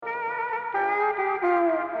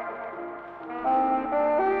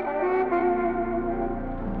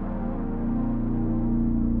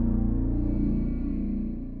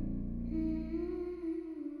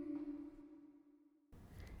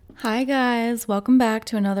Hi guys, welcome back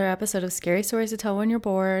to another episode of Scary Stories to Tell When You're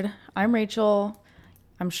Bored. I'm Rachel.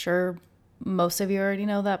 I'm sure most of you already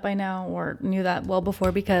know that by now or knew that well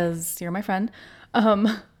before because you're my friend.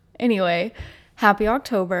 Anyway, happy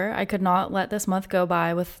October. I could not let this month go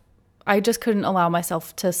by I just couldn't allow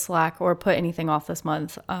myself to slack or put anything off this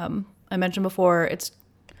month. I mentioned before, it's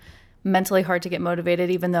mentally hard to get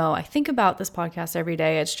motivated even though I think about this podcast every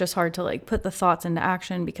day. It's just hard to put the thoughts into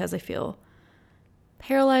action because I feel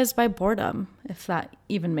paralyzed by boredom, if that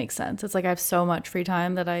even makes sense. It's like I have so much free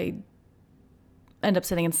time that I end up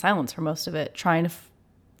sitting in silence for most of it, trying to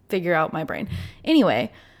figure out my brain.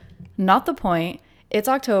 Anyway, not the point. It's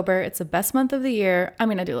October. It's the best month of the year. I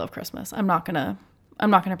mean, I do love Christmas. I'm not gonna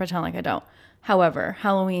pretend like I don't. However,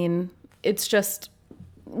 Halloween, it's just,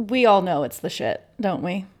 we all know it's the shit, don't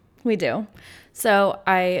we? We do. So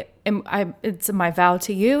it's my vow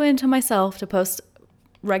to you and to myself to post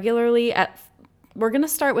regularly we're going to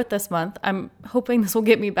start with this month. I'm hoping this will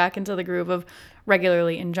get me back into the groove of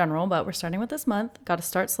regularly in general, but we're starting with this month. Got to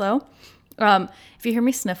start slow. If you hear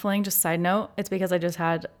me sniffling, just side note, it's because I just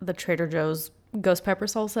had the Trader Joe's ghost pepper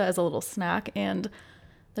salsa as a little snack and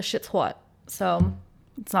the shit's hot. So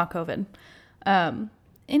it's not COVID.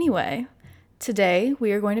 Anyway, today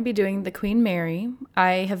we are going to be doing the Queen Mary.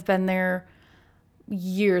 I have been there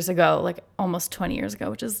years ago, like almost 20 years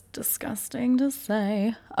ago, which is disgusting to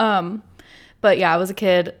say. But yeah, I was a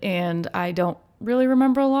kid and I don't really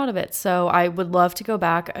remember a lot of it. So I would love to go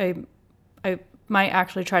back. I might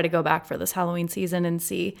actually try to go back for this Halloween season and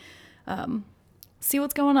see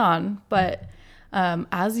what's going on. But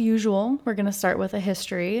as usual, we're going to start with a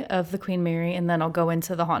history of the Queen Mary and then I'll go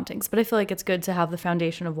into the hauntings. But I feel like it's good to have the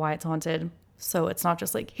foundation of why it's haunted. So it's not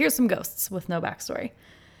just like, here's some ghosts with no backstory.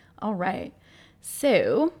 All right.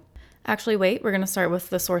 So actually, wait, we're going to start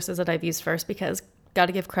with the sources that I've used first because got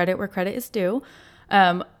to give credit where credit is due.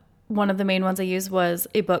 One of the main ones I used was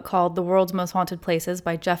a book called The World's Most Haunted Places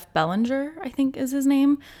by Jeff Bellinger, I think is his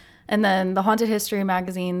name. And then the Haunted History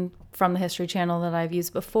magazine from the History Channel that I've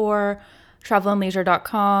used before,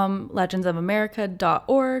 travelandleisure.com,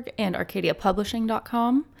 legendsofamerica.org, and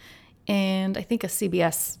arcadiapublishing.com. And I think a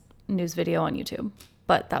CBS news video on YouTube.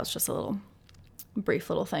 But that was just a brief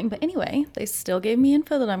little thing. But anyway, they still gave me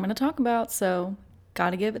info that I'm going to talk about, so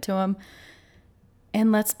got to give it to them.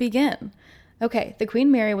 And let's begin. Okay, the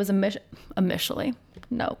Queen Mary was initially.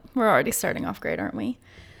 No, we're already starting off great, aren't we?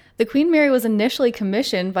 The Queen Mary was initially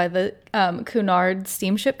commissioned by the Cunard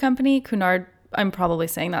Steamship Company. Cunard, I'm probably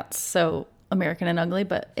saying that's so American and ugly,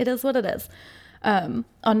 but it is what it is. On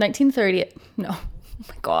 1930, no, oh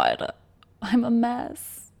my God, I'm a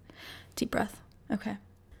mess. Deep breath. Okay.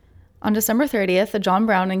 On December 30th, the John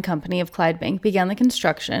Brown and Company of Clydebank began the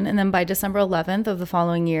construction, and then by December 11th of the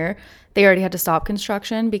following year, they already had to stop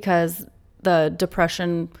construction because the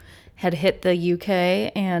Depression had hit the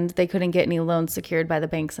UK and they couldn't get any loans secured by the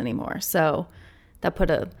banks anymore. So that put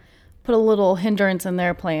a little hindrance in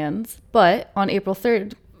their plans. But on April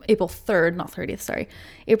 3rd, not 30th, sorry,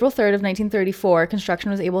 April 3rd of 1934, construction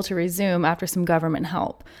was able to resume after some government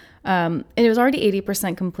help. And it was already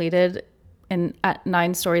 80% completed and at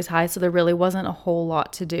 9 stories high, so there really wasn't a whole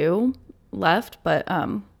lot to do left, but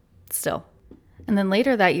still. And then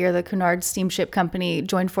later that year, the Cunard Steamship Company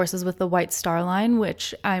joined forces with the White Star Line,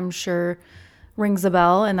 which I'm sure rings a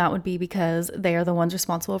bell, and that would be because they are the ones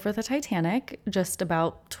responsible for the Titanic just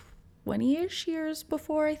about 20-ish years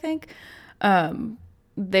before, I think.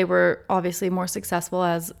 They were obviously more successful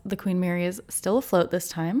as the Queen Mary is still afloat this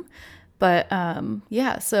time. But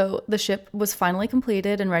so the ship was finally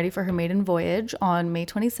completed and ready for her maiden voyage on May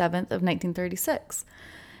 27th of 1936.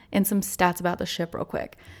 And some stats about the ship real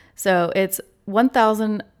quick. So it's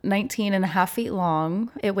 1,019 and a half feet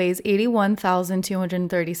long. It weighs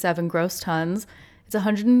 81,237 gross tons. It's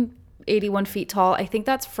 181 feet tall. I think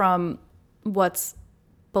that's from what's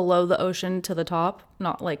below the ocean to the top. I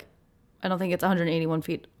don't think it's 181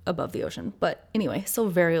 feet above the ocean. But anyway, still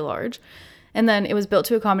very large. And then it was built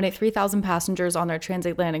to accommodate 3,000 passengers on their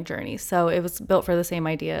transatlantic journey. So it was built for the same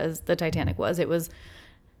idea as the Titanic was. It was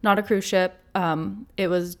not a cruise ship. It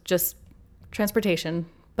was just transportation,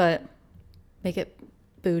 but make it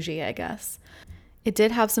bougie, I guess. It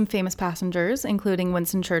did have some famous passengers, including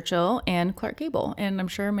Winston Churchill and Clark Gable, and I'm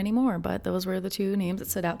sure many more, but those were the 2 names that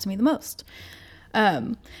stood out to me the most.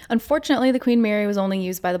 Unfortunately, the Queen Mary was only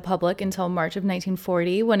used by the public until March of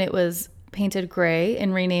 1940 when it was painted gray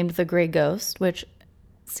and renamed the Grey Ghost, which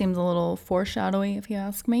seems a little foreshadowy if you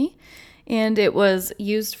ask me. And it was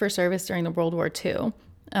used for service during the World War II.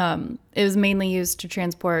 It was mainly used to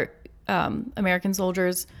transport American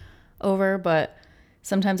soldiers over, but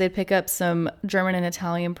sometimes they'd pick up some German and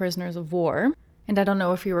Italian prisoners of war. And I don't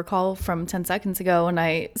know if you recall from 10 seconds ago when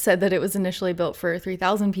I said that it was initially built for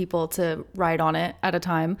 3,000 people to ride on it at a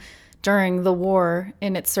time. During the war,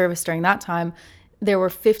 in its service during that time, there were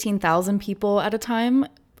 15,000 people at a time.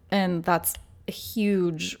 And that's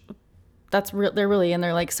huge. They're really in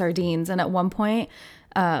there like sardines. And at one point,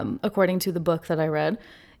 according to the book that I read,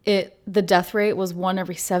 the death rate was 1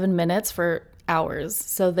 every 7 minutes for hours.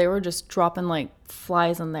 So they were just dropping like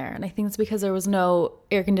flies in there. And I think it's because there was no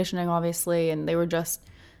air conditioning, obviously, and they were just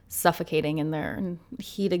suffocating in there and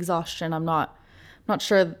heat exhaustion. I'm not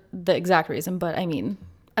sure the exact reason, but I mean,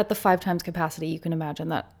 at the 5 times capacity, you can imagine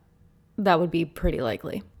that would be pretty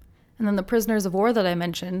likely. And then the prisoners of war that I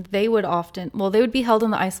mentioned, they would be held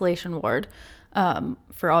in the isolation ward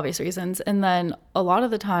for obvious reasons. And then a lot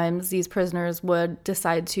of the times these prisoners would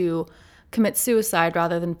decide to commit suicide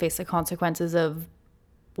rather than face the consequences of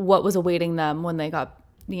what was awaiting them when they got,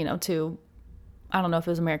 to, I don't know if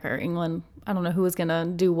it was America or England. I don't know who was going to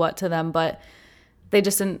do what to them, but they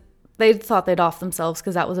thought they'd off themselves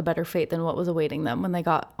because that was a better fate than what was awaiting them when they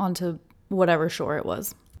got onto whatever shore it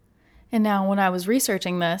was. And now when I was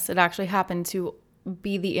researching this, it actually happened to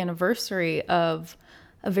be the anniversary of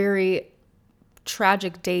a very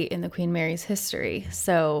tragic date in the Queen Mary's history.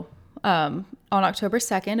 So on October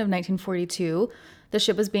 2nd of 1942, the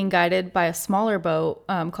ship was being guided by a smaller boat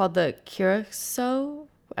called the Curacao.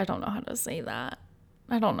 I don't know how to say that.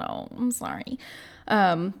 I don't know. I'm sorry.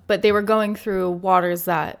 But they were going through waters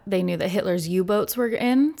that they knew that Hitler's U-boats were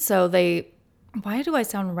in. So why do I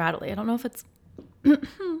sound rattly? I don't know if it's...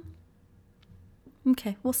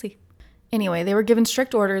 Okay, we'll see. Anyway, they were given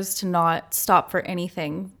strict orders to not stop for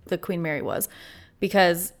anything, the Queen Mary was,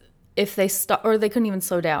 because if they stopped, or they couldn't even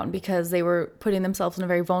slow down because they were putting themselves in a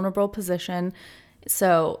very vulnerable position.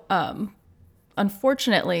 So,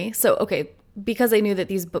 unfortunately, because they knew that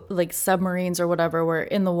these like submarines or whatever were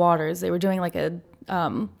in the waters, they were doing like a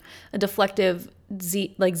deflective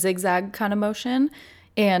zigzag kind of motion,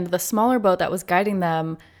 and the smaller boat that was guiding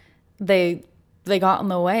them, they got in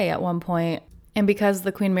the way at one point. And because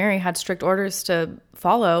the Queen Mary had strict orders to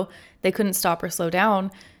follow, they couldn't stop or slow down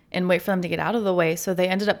and wait for them to get out of the way. So they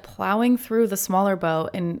ended up plowing through the smaller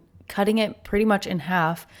boat and cutting it pretty much in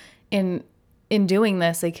half. In doing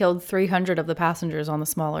this, they killed 300 of the passengers on the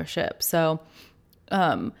smaller ship. So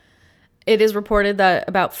it is reported that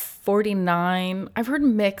about 49, I've heard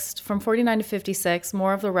mixed, from 49 to 56.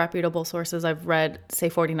 More of the reputable sources I've read say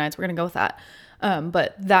 49, so we're going to go with that.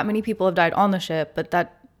 But that many people have died on the ship, but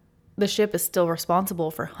the ship is still responsible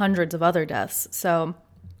for hundreds of other deaths. So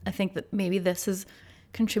I think that maybe this has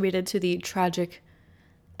contributed to the tragic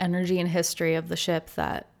energy and history of the ship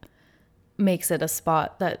that makes it a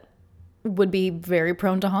spot that would be very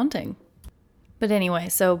prone to haunting. But anyway,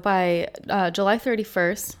 so by July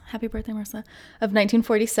 31st, happy birthday, Marissa, of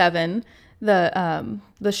 1947,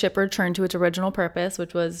 the ship returned to its original purpose,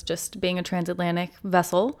 which was just being a transatlantic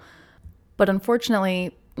vessel. But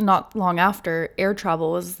unfortunately, not long after, air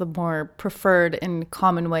travel was the more preferred and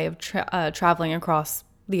common way of traveling across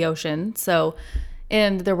the ocean.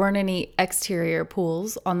 And there weren't any exterior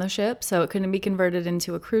pools on the ship, so it couldn't be converted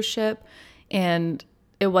into a cruise ship. And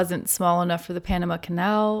it wasn't small enough for the Panama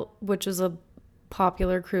Canal, which was a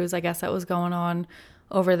popular cruise, I guess, that was going on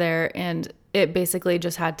over there. And it basically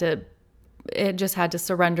just had to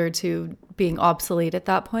surrender to being obsolete at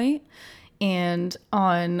that point. And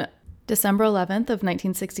on December 11th of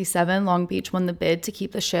 1967, Long Beach won the bid to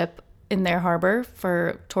keep the ship in their harbor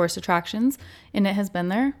for tourist attractions, and it has been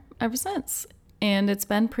there ever since. And it's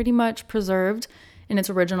been pretty much preserved in its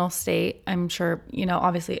original state. I'm sure,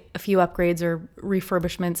 obviously a few upgrades or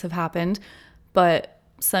refurbishments have happened, but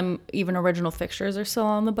some even original fixtures are still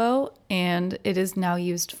on the boat, and it is now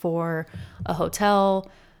used for a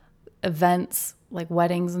hotel, events like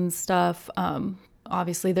weddings and stuff.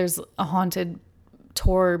 Obviously there's a haunted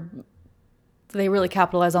tour. They really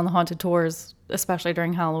capitalize on the haunted tours, especially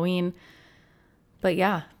during Halloween. But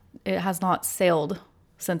yeah, it has not sailed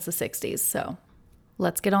since the 60s. So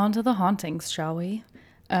let's get on to the hauntings, shall we?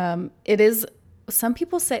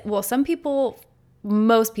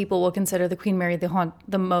 Most people will consider the Queen Mary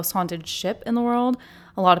the most haunted ship in the world.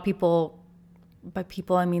 A lot of people, by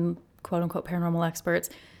people I mean quote unquote paranormal experts,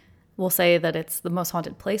 will say that it's the most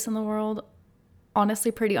haunted place in the world.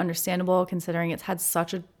 Honestly, pretty understandable considering it's had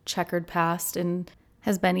such a checkered past and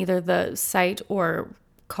has been either the site or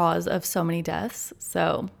cause of so many deaths.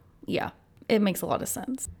 So yeah, it makes a lot of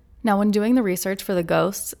sense. Now, when doing the research for the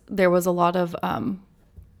ghosts, there was a lot of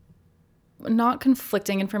not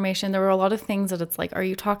conflicting information. There were a lot of things that it's like, are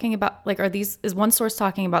you talking about, like, is one source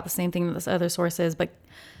talking about the same thing that this other source is, but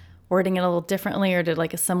wording it a little differently, or did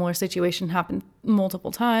like a similar situation happen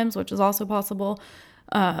multiple times, which is also possible.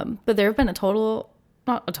 But there have been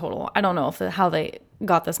not a total, I don't know how they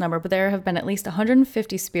got this number, but there have been at least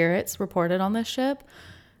 150 spirits reported on this ship.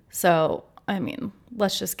 So, I mean,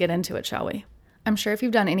 let's just get into it, shall we? I'm sure if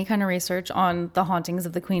you've done any kind of research on the hauntings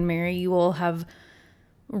of the Queen Mary, you will have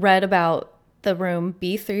read about the room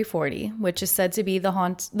B340, which is said to be the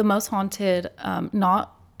most haunted,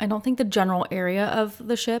 I don't think the general area of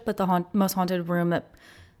the ship, but the most haunted room, that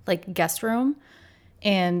like guest room.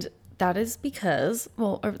 And that is because,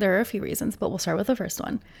 well, there are a few reasons, but we'll start with the first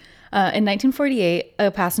one. In 1948, a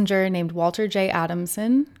passenger named Walter J.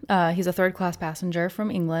 Adamson, he's a third-class passenger from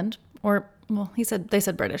England, or, well, they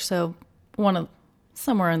said British, so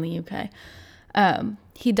somewhere in the UK.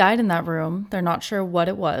 He died in that room. They're not sure what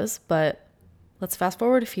it was, but let's fast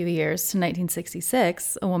forward a few years to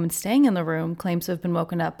 1966. A woman staying in the room claims to have been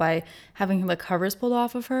woken up by having the covers pulled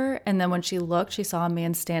off of her, and then when she looked, she saw a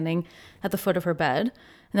man standing at the foot of her bed.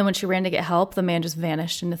 And then when she ran to get help, the man just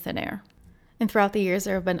vanished into thin air. And throughout the years,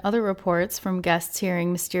 there have been other reports from guests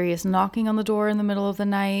hearing mysterious knocking on the door in the middle of the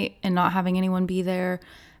night and not having anyone be there,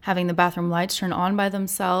 having the bathroom lights turn on by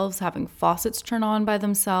themselves, having faucets turn on by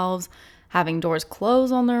themselves, having doors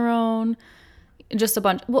close on their own, just a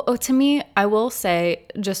bunch. Well, to me, I will say,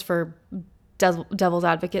 just for devil's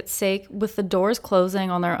advocate's sake, with the doors closing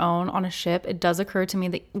on their own on a ship, it does occur to me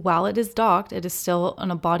that while it is docked, it is still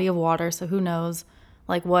on a body of water, so who knows,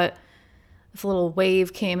 like, what if a little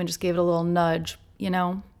wave came and just gave it a little nudge,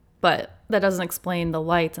 But that doesn't explain the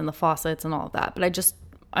lights and the faucets and all of that. But I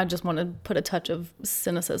just want to put a touch of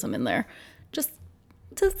cynicism in there, just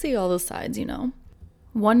to see all the sides,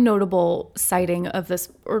 One notable sighting of this,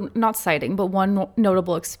 or not sighting, but one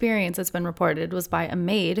notable experience that's been reported was by a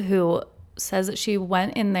maid who says that she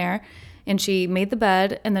went in there and she made the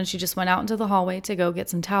bed, and then she just went out into the hallway to go get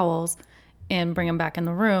some towels and bring them back in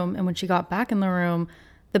the room. And when she got back in the room,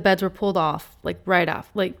 the beds were pulled off, like right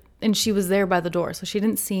off, and she was there by the door. So she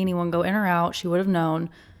didn't see anyone go in or out. She would have known.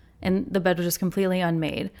 And the bed was just completely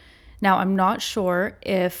unmade. Now, I'm not sure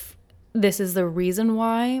if this is the reason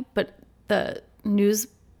why, but the news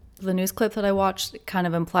clip that I watched kind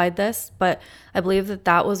of implied this, but I believe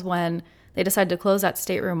that was when they decided to close that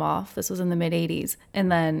stateroom off. This was in the mid-'80s. And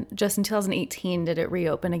then just in 2018 did it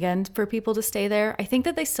reopen again for people to stay there. I think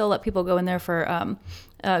that they still let people go in there for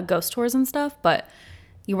ghost tours and stuff, but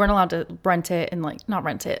you weren't allowed to rent it and not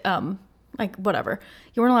rent it, whatever.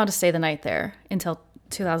 You weren't allowed to stay the night there until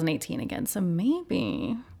 2018 again. So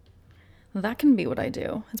maybe that can be what I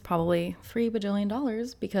do. It's probably $3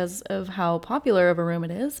 bajillion because of how popular of a room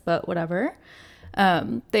it is, but whatever.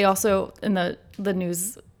 They also, in the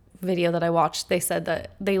news video that I watched, they said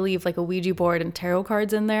that they leave like a Ouija board and tarot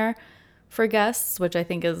cards in there for guests, which I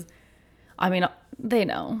think is, they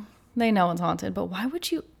know it's haunted, but why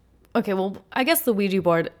would you? Okay, well, I guess the Ouija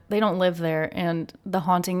board, they don't live there, and the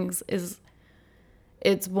hauntings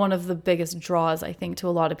it's one of the biggest draws, I think, to a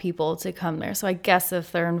lot of people to come there. So I guess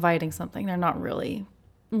if they're inviting something, they're not really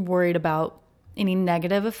worried about any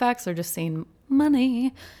negative effects. They're just seeing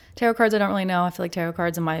money. Tarot cards, I don't really know. I feel like tarot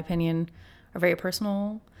cards, in my opinion, are very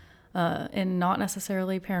personal and not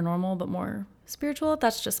necessarily paranormal, but more spiritual.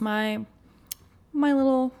 That's just my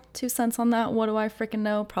little 2 cents on that. What do I freaking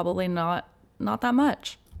know? Probably not that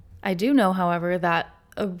much. I do know, however, that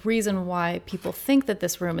a reason why people think that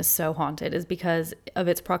this room is so haunted is because of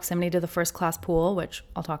its proximity to the first class pool, which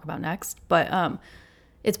I'll talk about next. But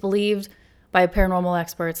it's believed by paranormal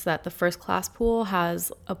experts that the first class pool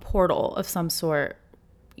has a portal of some sort,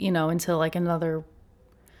 into like another,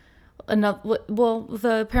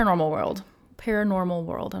 the paranormal world.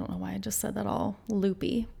 I don't know why I just said that all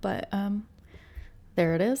loopy, but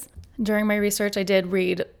there it is. During my research, I did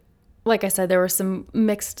read, like I said, there were some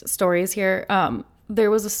mixed stories here. There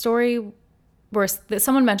was a story where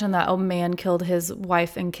someone mentioned that a man killed his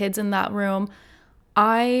wife and kids in that room.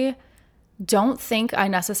 I don't think I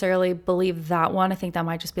necessarily believe that one. I think that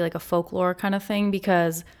might just be like a folklore kind of thing,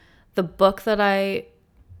 because the book that I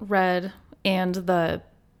read and the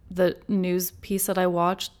news piece that I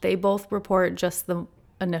watched, they both report just the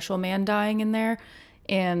initial man dying in there.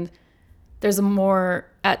 And there's more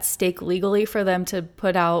at stake legally for them to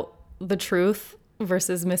put out the truth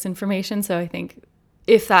versus misinformation. So I think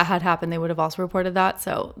if that had happened, they would have also reported that.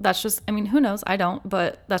 So that's just, who knows? I don't,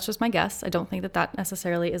 but that's just my guess. I don't think that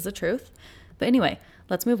necessarily is the truth. But anyway,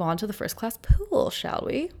 let's move on to the first class pool, shall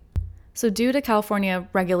we? So due to California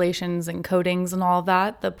regulations and codings and all of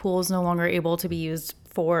that, the pool is no longer able to be used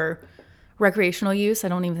for recreational use. I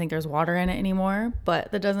don't even think there's water in it anymore,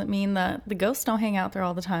 but that doesn't mean that the ghosts don't hang out there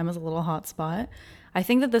all the time as a little hot spot. I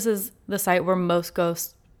think that this is the site where most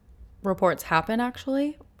ghosts reports happen,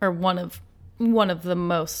 actually, or one of the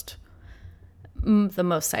most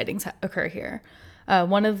sightings occur here.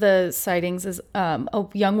 One of the sightings is a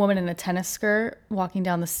young woman in a tennis skirt walking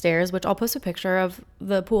down the stairs, which I'll post a picture of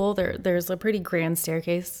the pool. There's a pretty grand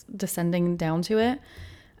staircase descending down to it.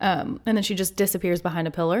 And then she just disappears behind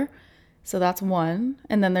a pillar. So that's one.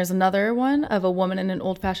 And then there's another one of a woman in an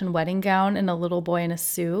old-fashioned wedding gown and a little boy in a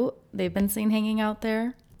suit. They've been seen hanging out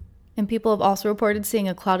there. And people have also reported seeing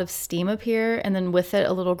a cloud of steam appear, and then with it,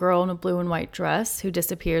 a little girl in a blue and white dress who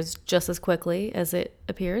disappears just as quickly as it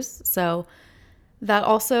appears. So that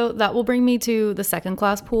will bring me to the second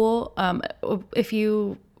class pool. There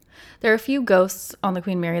are a few ghosts on the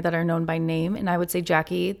Queen Mary that are known by name, and I would say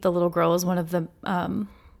Jackie, the little girl, is one of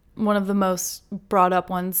the most brought up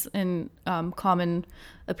ones in common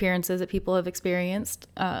appearances that people have experienced.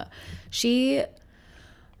 She,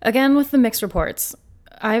 again, with the mixed reports,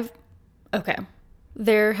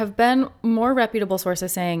 there have been more reputable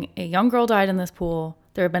sources saying a young girl died in this pool.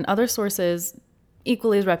 There have been other sources,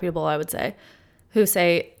 equally as reputable, I would say, who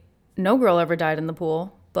say no girl ever died in the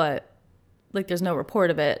pool, but like there's no report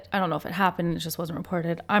of it. I don't know if it happened, it just wasn't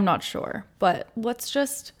reported. I'm not sure. But let's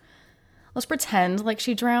pretend like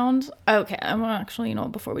she drowned. Okay, I'm actually,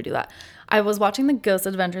 before we do that, I was watching the Ghost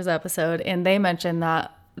Adventures episode and they mentioned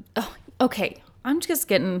that, I'm just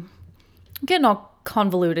getting all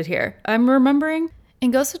convoluted here. I'm remembering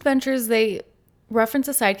in Ghost Adventures, they reference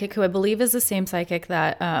a sidekick who I believe is the same psychic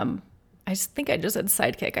that, I think I just said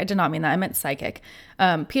sidekick. I did not mean that. I meant psychic.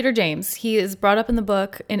 Peter James, he is brought up in the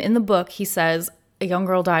book, and in the book, he says a young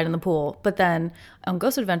girl died in the pool. But then on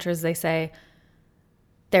Ghost Adventures, they say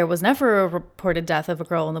there was never a reported death of a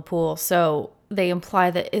girl in the pool. So they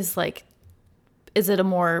imply that is it a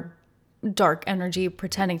more dark energy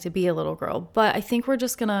pretending to be a little girl? But I think we're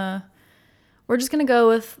just gonna go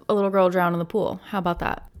with a little girl drowned in the pool. How about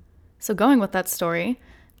that? So going with that story,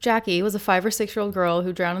 Jackie was a 5 or 6-year-old girl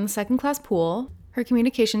who drowned in the second class pool. Her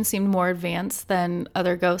communication seemed more advanced than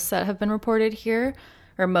other ghosts that have been reported here,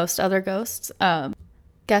 or most other ghosts.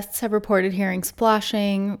 Guests have reported hearing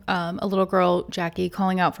splashing, a little girl, Jackie,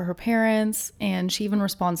 calling out for her parents, and she even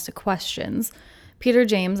responds to questions. Peter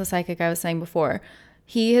James, the psychic I was saying before,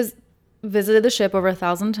 he has visited the ship over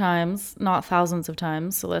 1,000 times, not thousands of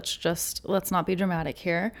times, so let's not be dramatic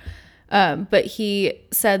here. But he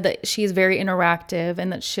said that she's very interactive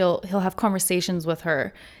and that he'll have conversations with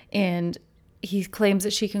her. And he claims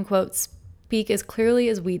that she can, quote, speak as clearly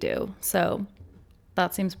as we do. So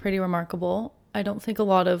that seems pretty remarkable. I don't think a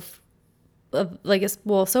lot of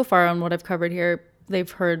so far on what I've covered here,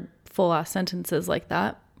 they've heard full ass sentences like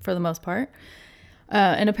that for the most part.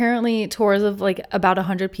 And apparently tours of about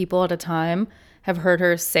 100 people at a time have heard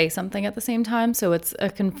her say something at the same time. So it's a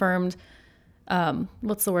confirmed,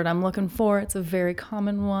 what's the word I'm looking for? It's a very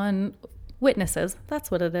common one. Witnesses. That's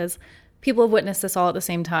what it is. People have witnessed this all at the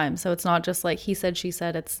same time. So it's not just like he said, she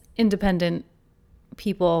said. It's independent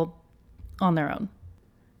people on their own.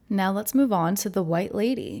 Now let's move on to the White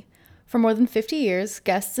Lady. For more than 50 years,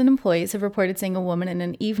 guests and employees have reported seeing a woman in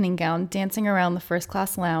an evening gown dancing around the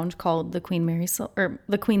first-class lounge called the Queen Mary or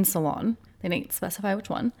the Queen's Salon. They didn't specify which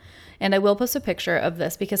one. And I will post a picture of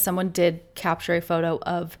this because someone did capture a photo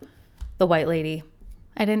of the White Lady.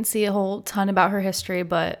 I didn't see a whole ton about her history,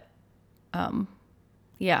 but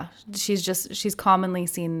she's commonly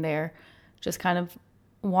seen there just kind of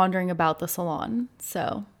wandering about the salon.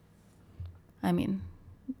 So, I mean,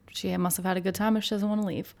 she must have had a good time if she doesn't want to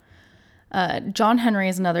leave. John Henry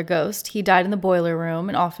is another ghost. He died in the boiler room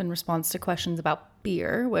and often responds to questions about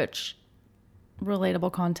beer, which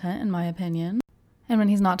relatable content in my opinion. And when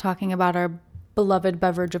he's not talking about our beloved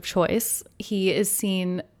beverage of choice, he is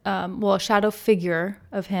seen, a shadow figure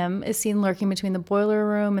of him is seen lurking between the boiler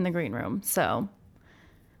room and the green room. So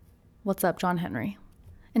what's up, John Henry?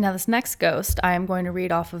 And now this next ghost, I am going to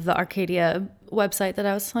read off of the Arcadia website that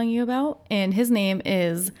I was telling you about. And his name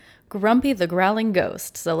is Grumpy the Growling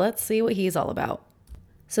Ghost. So let's see what he's all about.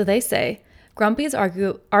 So they say, Grumpy is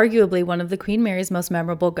arguably one of the Queen Mary's most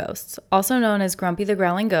memorable ghosts. Also known as Grumpy the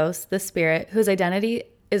Growling Ghost, this spirit, whose identity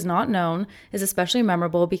is not known, is especially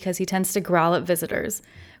memorable because he tends to growl at visitors.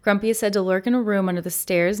 Grumpy is said to lurk in a room under the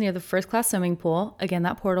stairs near the first-class swimming pool. Again,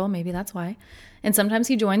 that portal, maybe that's why. And sometimes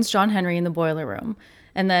he joins John Henry in the boiler room.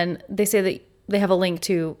 And then they say that they have a link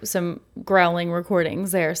to some growling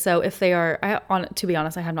recordings there. So if they are, to be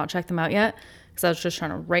honest, I have not checked them out yet because I was just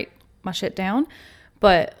trying to write my shit down.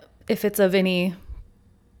 But if it's of any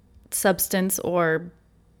substance or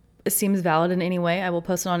it seems valid in any way, I will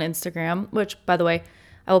post it on Instagram, which, by the way,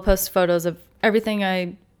 I will post photos of everything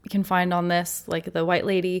I can find on this, like the White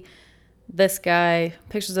Lady, this guy,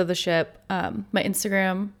 pictures of the ship. My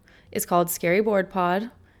Instagram is called Scary Board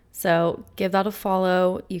Pod. So give that a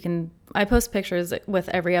follow. I post pictures with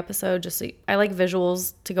every episode, just so I like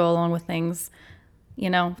visuals to go along with things.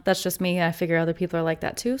 That's just me. I figure other people are like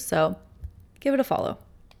that too. So give it a follow.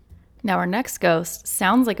 Now our next ghost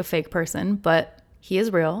sounds like a fake person, but he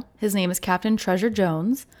is real. His name is Captain Treasure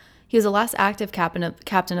Jones. He was the last active captain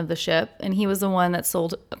of the ship, and he was the one that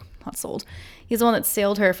He's the one that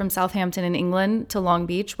sailed her from Southampton in England to Long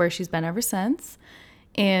Beach, where she's been ever since.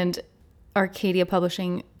 And Arcadia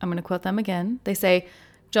Publishing, I'm going to quote them again. They say,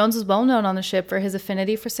 Jones was well known on the ship for his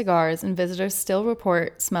affinity for cigars, and visitors still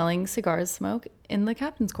report smelling cigars smoke in the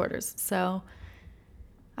captain's quarters. So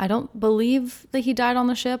I don't believe that he died on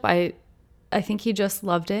the ship. I think he just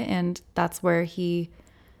loved it, and that's where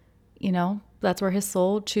that's where his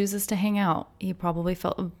soul chooses to hang out. He probably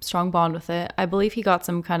felt a strong bond with it. I believe he got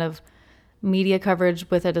some kind of media coverage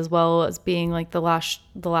with it, as well as being like the last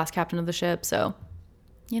captain of the ship. So,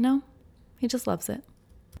 he just loves it.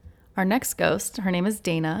 Our next ghost, her name is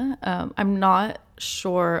Dana. I'm not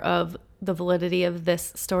sure of the validity of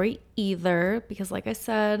this story either, because like I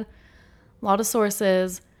said, a lot of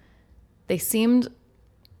sources, they seem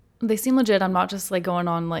legit. I'm not just like going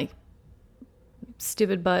on like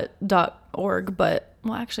stupidbutt.org, but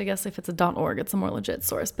well, actually I guess if it's a .org, it's a more legit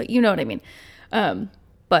source, but you know what I mean.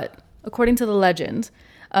 But according to the legend,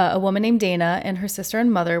 a woman named Dana and her sister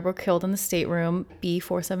and mother were killed in the stateroom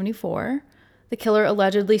B474. The killer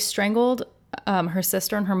allegedly strangled her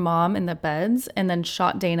sister and her mom in the beds and then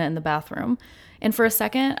shot Dana in the bathroom. And for a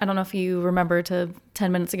second, I don't know if you remember 10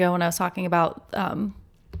 minutes ago when I was talking about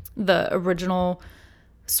the original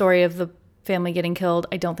story of the family getting killed.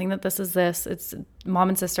 I don't think that this is this. It's mom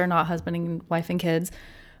and sister, not husband and wife and kids.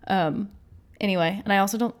 Anyway, and I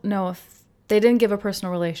also don't know if they didn't give a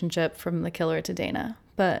personal relationship from the killer to Dana.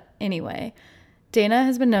 But anyway, Dana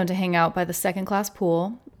has been known to hang out by the second-class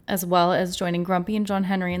pool, as well as joining Grumpy and John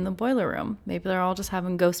Henry in the boiler room. Maybe they're all just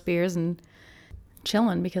having ghost beers and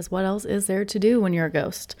chilling, because what else is there to do when you're a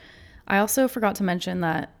ghost? I also forgot to mention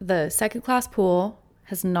that the second-class pool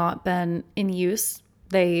has not been in use.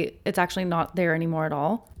 It's actually not there anymore at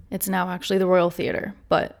all. It's now actually the Royal Theatre.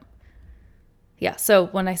 But yeah, so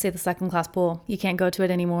when I say the second-class pool, you can't go to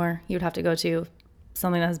it anymore. You would have to go to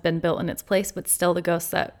something that has been built in its place, but still the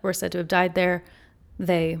ghosts that were said to have died there,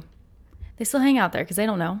 they still hang out there because they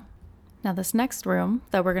don't know. Now this next room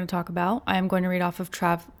that we're going to talk about, I am going to read off of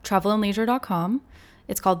travelandleisure.com.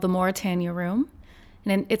 It's called the Mauritania Room.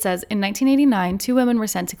 And it says, in 1989, 2 women were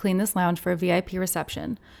sent to clean this lounge for a VIP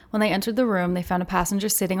reception. When they entered the room, they found a passenger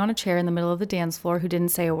sitting on a chair in the middle of the dance floor who didn't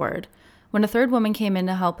say a word. When a third woman came in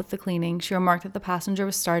to help with the cleaning, she remarked that the passenger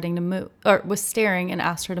was starting to move, or was staring, and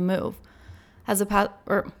asked her to move. As the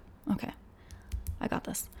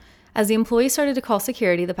employee started to call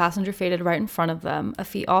security, the passenger faded right in front of them, a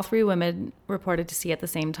feat all 3 women reported to see at the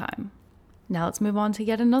same time. Now let's move on to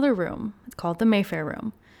yet another room. It's called the Mayfair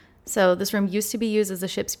Room. So this room used to be used as the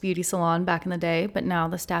ship's beauty salon back in the day, but now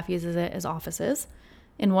the staff uses it as offices.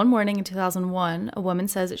 In one morning in 2001, a woman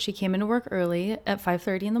says that she came into work early at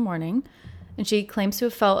 5:30 in the morning, and she claims to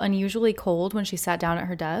have felt unusually cold when she sat down at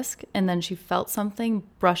her desk, and then she felt something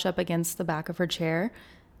brush up against the back of her chair,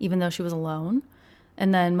 even though she was alone.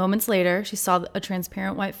 And then moments later, she saw a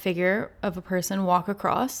transparent white figure of a person walk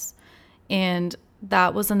across, and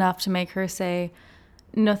that was enough to make her say,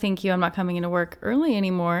 no, thank you, I'm not coming into work early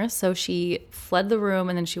anymore. So she fled the room,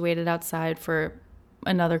 and then she waited outside for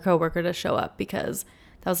another coworker to show up, because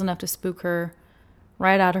that was enough to spook her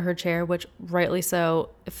right out of her chair, which rightly so.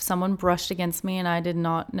 If someone brushed against me and I did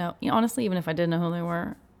not know, honestly, even if I did know who they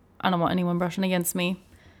were, I don't want anyone brushing against me.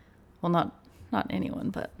 Well, not anyone,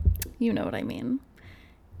 but you know what I mean.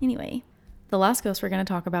 Anyway, the last ghost we're going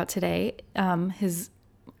to talk about today, his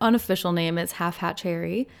unofficial name is Half Hat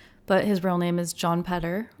Cherry, but his real name is John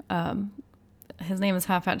Petter. His name is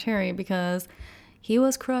Half Hat Cherry because he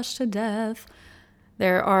was crushed to death.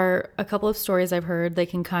 There are a couple of stories I've heard. They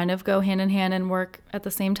can kind of go hand in hand and work at the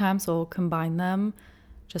same time, so we'll combine them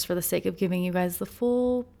just for the sake of giving you guys the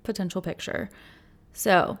full potential picture.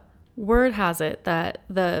 So, word has it that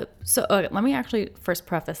let me actually first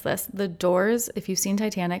preface this. The doors, if you've seen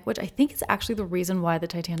Titanic, which I think is actually the reason why the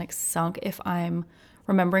Titanic sunk, if I'm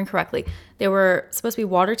remembering correctly, they were supposed to be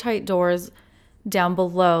watertight doors down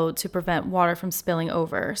below to prevent water from spilling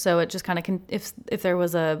over. So it just kind of, if there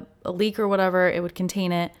was a leak or whatever, it would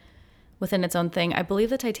contain it within its own thing. I believe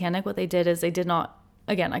the Titanic, what they did is they did not,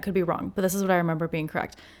 again, I could be wrong, but this is what I remember being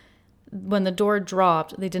correct. When the door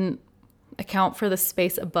dropped, they didn't account for the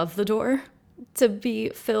space above the door to be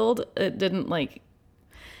filled. It didn't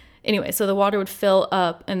anyway, so the water would fill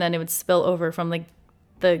up and then it would spill over from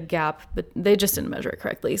the gap, but they just didn't measure it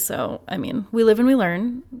correctly. So, I mean, we live and we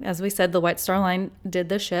learn. As we said, the White Star Line did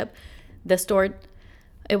this ship. This door,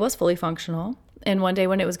 it was fully functional. And one day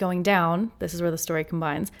when it was going down, this is where the story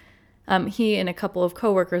combines, he and a couple of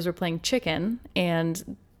coworkers were playing chicken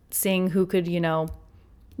and seeing who could,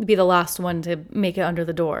 be the last one to make it under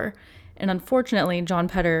the door. And unfortunately, John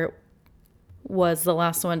Petter was the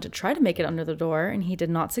last one to try to make it under the door, and he did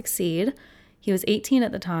not succeed. He was 18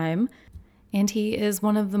 at the time, and he is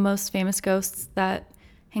one of the most famous ghosts that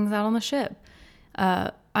hangs out on the ship.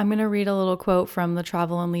 I'm going to read a little quote from the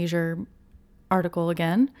Travel and Leisure article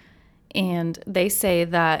again, and they say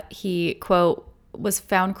that he, quote, was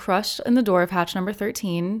found crushed in the door of hatch number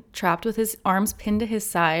 13, trapped with his arms pinned to his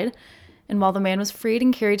side, and while the man was freed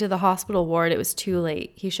and carried to the hospital ward, it was too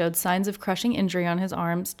late. He showed signs of crushing injury on his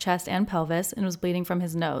arms, chest, and pelvis, and was bleeding from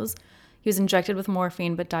his nose. He was injected with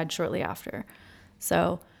morphine, but died shortly after.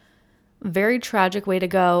 So, very tragic way to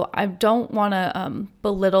go. I don't want to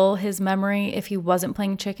belittle his memory if he wasn't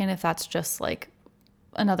playing chicken, if that's just like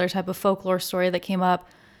another type of folklore story that came up.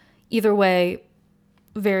 Either way,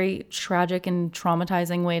 very tragic and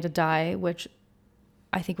traumatizing way to die, which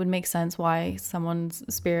I think would make sense why someone's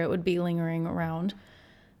spirit would be lingering around,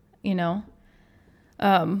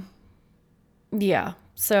 Yeah.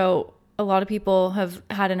 So a lot of people have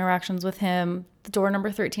had interactions with him. The door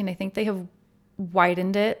number 13, I think they have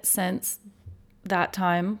widened it since that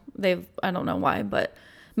time. I don't know why, but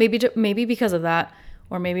maybe because of that,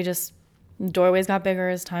 or maybe just doorways got bigger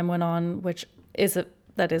as time went on,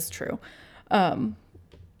 that is true.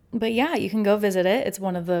 But yeah, you can go visit it. It's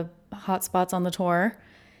one of the hot spots on the tour.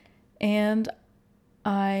 And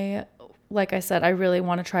like I said, I really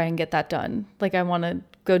want to try and get that done. Like, I want to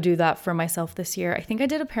go do that for myself this year. I think I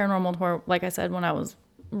did a paranormal tour, like I said, when I was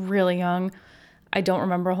really young. I don't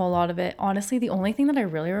remember a whole lot of it. Honestly, the only thing that I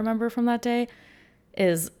really remember from that day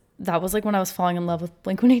is that was like when I was falling in love with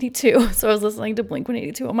Blink-182. So I was listening to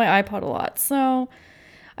Blink-182 on my iPod a lot. So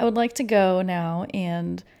I would like to go now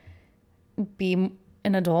and be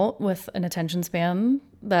an adult with an attention span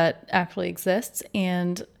that actually exists,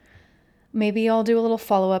 and maybe I'll do a little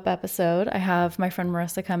follow-up episode. I have my friend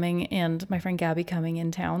Marissa coming and my friend Gabby coming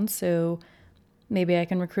in town, so maybe I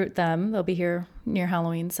can recruit them. They'll be here near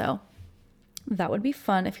Halloween, so that would be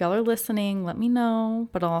fun. If y'all are listening, let me know,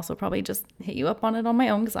 but I'll also probably just hit you up on it on my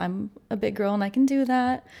own because I'm a big girl and I can do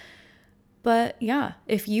that. But yeah,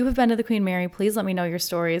 if you have been to the Queen Mary, please let me know your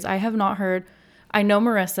stories. I have not heard. I know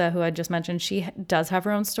Marissa, who I just mentioned, she does have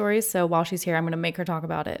her own stories. So while she's here, I'm going to make her talk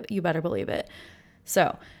about it. You better believe it.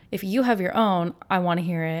 So if you have your own, I want to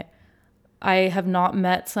hear it. I have not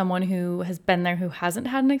met someone who has been there who hasn't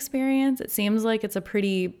had an experience. It seems like it's a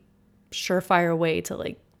pretty surefire way to,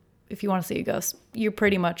 like, if you want to see a ghost, you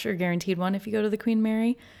pretty much are guaranteed one if you go to the Queen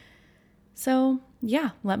Mary. So yeah,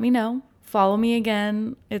 let me know. Follow me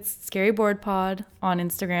again. It's Scary Board Pod on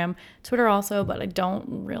Instagram, Twitter also, but I don't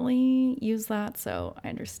really use that. So I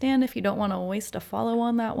understand if you don't want to waste a follow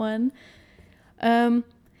on that one.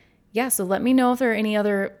 Yeah, so let me know if there are any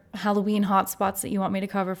other Halloween hotspots that you want me to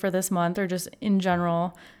cover for this month or just in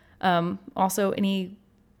general. Also, any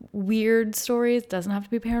weird stories. Doesn't have to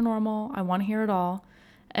be paranormal. I want to hear it all,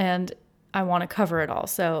 and I want to cover it all.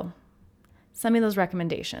 So send me those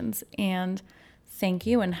recommendations. And thank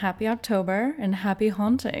you, and happy October, and happy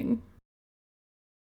haunting.